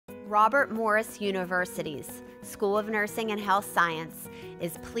Robert Morris University's School of Nursing and Health Science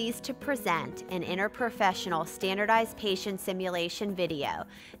is pleased to present an interprofessional standardized patient simulation video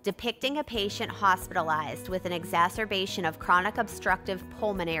depicting a patient hospitalized with an exacerbation of chronic obstructive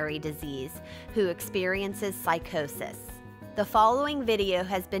pulmonary disease who experiences psychosis. The following video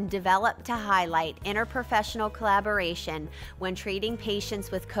has been developed to highlight interprofessional collaboration when treating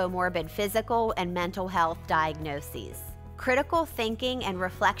patients with comorbid physical and mental health diagnoses. Critical thinking and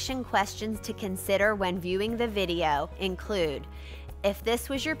reflection questions to consider when viewing the video include: if this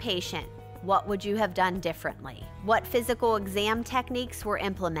was your patient, what would you have done differently? What physical exam techniques were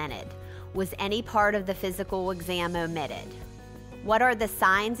implemented? Was any part of the physical exam omitted? What are the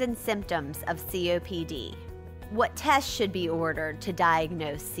signs and symptoms of COPD? What tests should be ordered to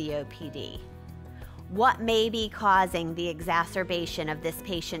diagnose COPD? What may be causing the exacerbation of this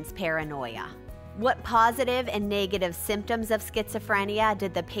patient's paranoia? What positive and negative symptoms of schizophrenia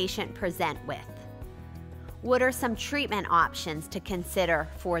did the patient present with? What are some treatment options to consider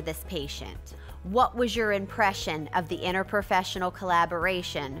for this patient? What was your impression of the interprofessional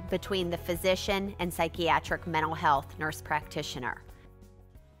collaboration between the physician and psychiatric mental health nurse practitioner?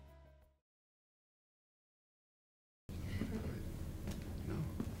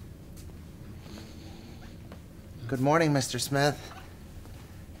 Good morning, Mr. Smith.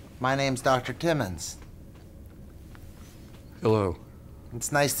 My name's Dr. Timmons. Hello.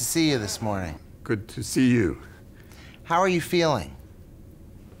 It's nice to see you this morning. Good to see you. How are you feeling?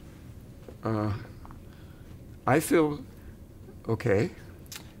 I feel okay.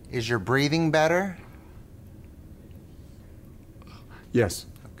 Is your breathing better? Yes.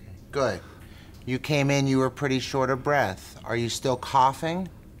 Okay, good. You came in, you were pretty short of breath. Are you still coughing?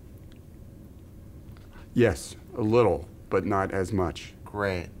 Yes, a little, but not as much.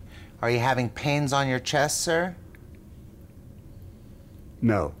 Great. Are you having pains on your chest, sir?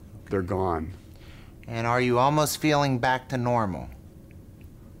 No, they're gone. And are you almost feeling back to normal?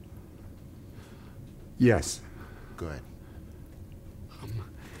 Yes. Good.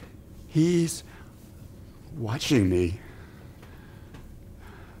 He's watching me.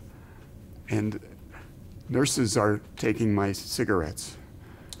 And nurses are taking my cigarettes.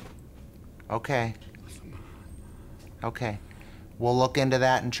 Okay. Okay. We'll look into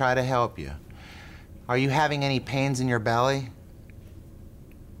that and try to help you. Are you having any pains in your belly?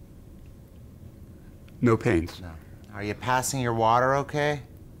 No pains. No. Are you passing your water okay?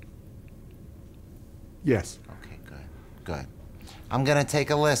 Yes. Okay, good. Good. I'm gonna take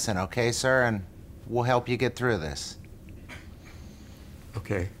a listen, okay, sir? And we'll help you get through this.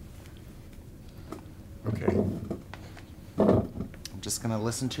 Okay. Okay. I'm just gonna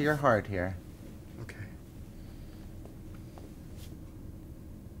listen to your heart here. Okay.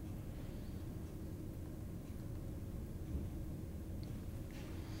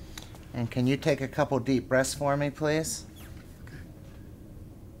 And can you take a couple deep breaths for me, please? Okay.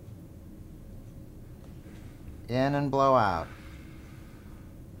 In and blow out.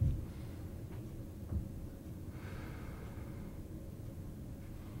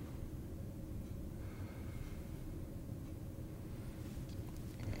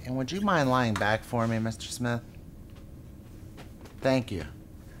 And would you mind lying back for me, Mr. Smith? Thank you.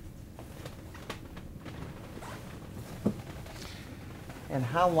 And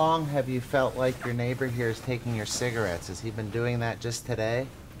how long have you felt like your neighbor here is taking your cigarettes? Has he been doing that just today?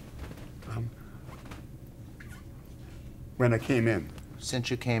 When I came in. Since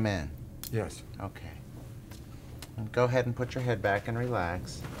you came in? Yes. Okay. And go ahead and put your head back and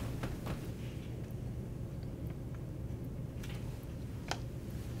relax.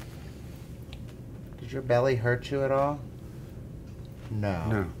 Did your belly hurt you at all? No.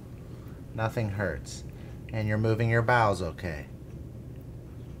 No. Nothing hurts. And you're moving your bowels okay?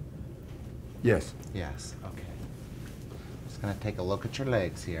 Yes. Yes, okay. Just gonna take a look at your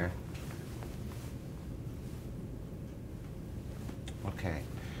legs here. Okay.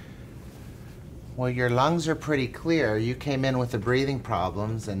 Well, your lungs are pretty clear. You came in with the breathing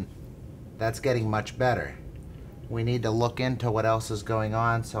problems, and that's getting much better. We need to look into what else is going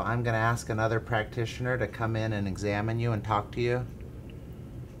on, so I'm gonna ask another practitioner to come in and examine you and talk to you.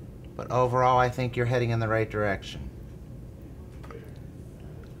 But overall, I think you're heading in the right direction.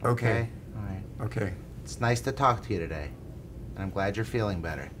 Okay. All right. Okay. It's nice to talk to you today, and I'm glad you're feeling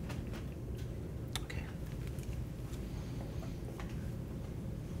better. Okay.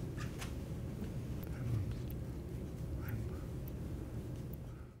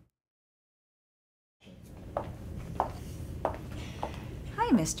 Hi,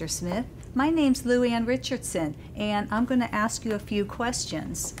 Mr. Smith. My name's Lou Ann Richardson, and I'm going to ask you a few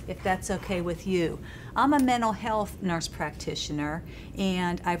questions, if that's okay with you. I'm a mental health nurse practitioner,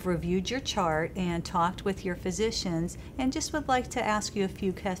 and I've reviewed your chart and talked with your physicians, and just would like to ask you a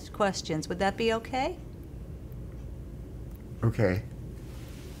few questions. Would that be okay? Okay.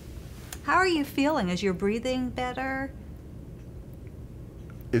 How are you feeling? Is your breathing better?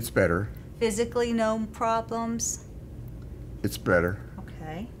 It's better. Physically, no problems? It's better.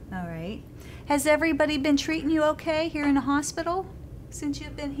 Okay, all right. Has everybody been treating you okay here in the hospital since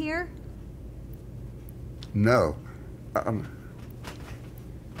you've been here? No.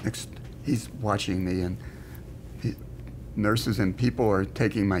 He's watching me, and nurses and people are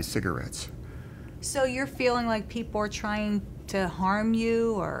taking my cigarettes. So you're feeling like people are trying to harm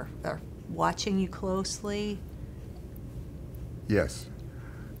you or watching you closely? Yes,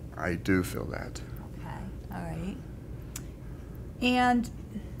 I do feel that. Okay, all right. And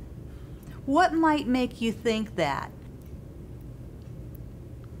what might make you think that?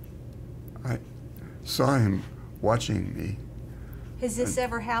 I saw him watching me. Has this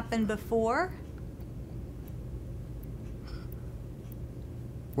ever happened before?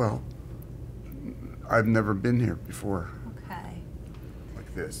 Well, I've never been here before Okay.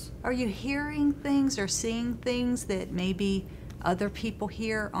 like this. Are you hearing things or seeing things that maybe other people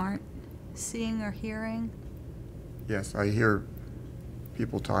here aren't seeing or hearing? Yes, I hear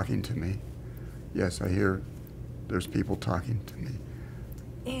people talking to me. Yes, I hear there's people talking to me.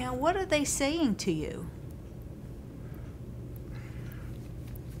 And what are they saying to you?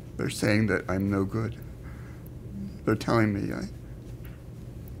 They're saying that I'm no good. They're telling me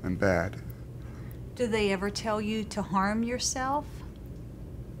I'm bad. Do they ever tell you to harm yourself?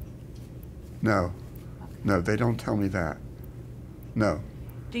 No. No, they don't tell me that. No.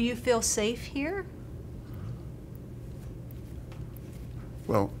 Do you feel safe here?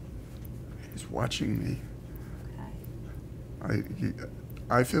 Well, he's watching me. Okay.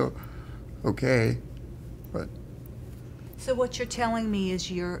 I feel okay, but So what you're telling me is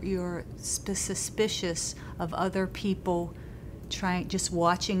you're suspicious of other people just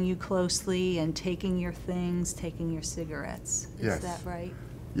watching you closely and taking your things, taking your cigarettes. Yes. Is that right?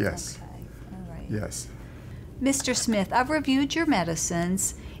 yes, Okay, all right. yes, Mr. Smith, I've reviewed your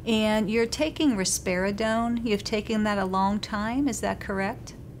medicines, and you're taking risperidone. You've taken that a long time, is that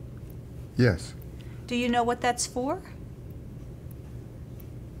correct? yes. Do you know what that's for?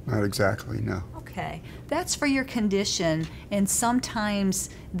 Not exactly, no. Okay, that's for your condition, and sometimes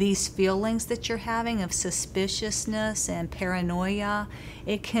these feelings that you're having of suspiciousness and paranoia,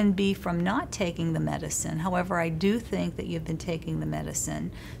 it can be from not taking the medicine. However, I do think that you've been taking the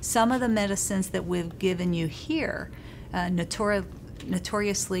medicine. Some of the medicines that we've given you here,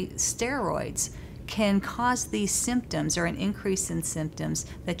 notoriously steroids, can cause these symptoms or an increase in symptoms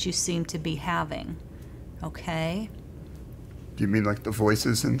that you seem to be having. Okay? Do you mean like the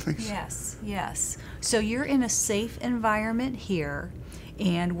voices and things? Yes, yes. So you're in a safe environment here,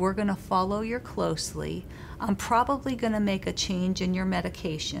 and we're going to follow you closely. I'm probably going to make a change in your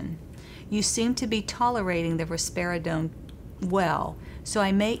medication. You seem to be tolerating the risperidone well, so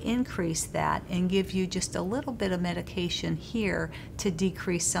I may increase that and give you just a little bit of medication here to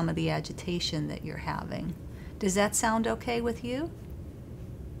decrease some of the agitation that you're having. Does that sound okay with you?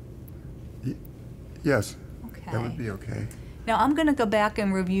 Yes, Okay. that would be okay. Now I'm going to go back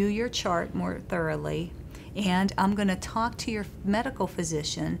and review your chart more thoroughly, and I'm going to talk to your medical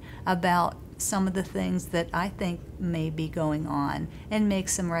physician about some of the things that I think may be going on and make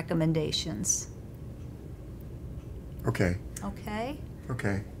some recommendations. Okay, Okay?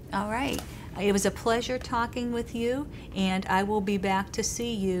 okay. All right. It was a pleasure talking with you, and I will be back to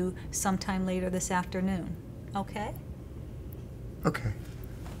see you sometime later this afternoon. Okay? Okay,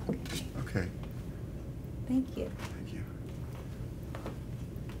 okay. Thank you. Thank you.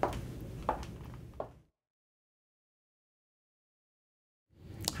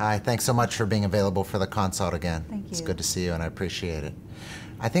 Hi, thanks so much for being available for the consult again. Thank It's you. good to see you, and I appreciate it.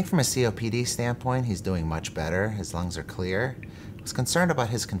 I think from a COPD standpoint, he's doing much better. His lungs are clear. I was concerned about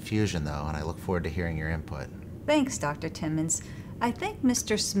his confusion, though, and I look forward to hearing your input. Thanks, Dr. Timmons. I think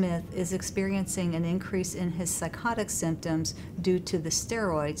Mr. Smith is experiencing an increase in his psychotic symptoms due to the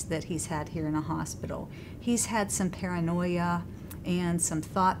steroids that he's had here in the hospital. He's had some paranoia and some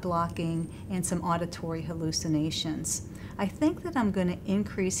thought blocking and some auditory hallucinations. I think that I'm going to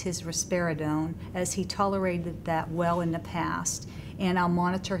increase his risperidone, as he tolerated that well in the past, and I'll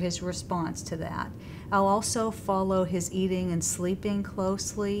monitor his response to that. I'll also follow his eating and sleeping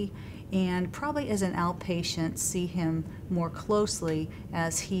closely, and probably as an outpatient see him more closely,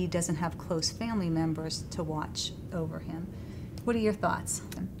 as he doesn't have close family members to watch over him. What are your thoughts?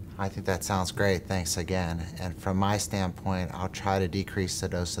 I think that sounds great. Thanks again. And from my standpoint, I'll try to decrease the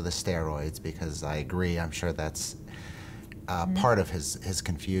dose of the steroids because I agree. I'm sure that's part of his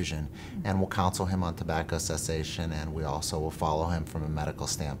confusion. And we'll counsel him on tobacco cessation, and we also will follow him from a medical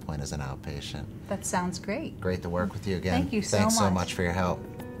standpoint as an outpatient. That sounds great. Great to work with you again. Thank you so Thanks so much. much for your help.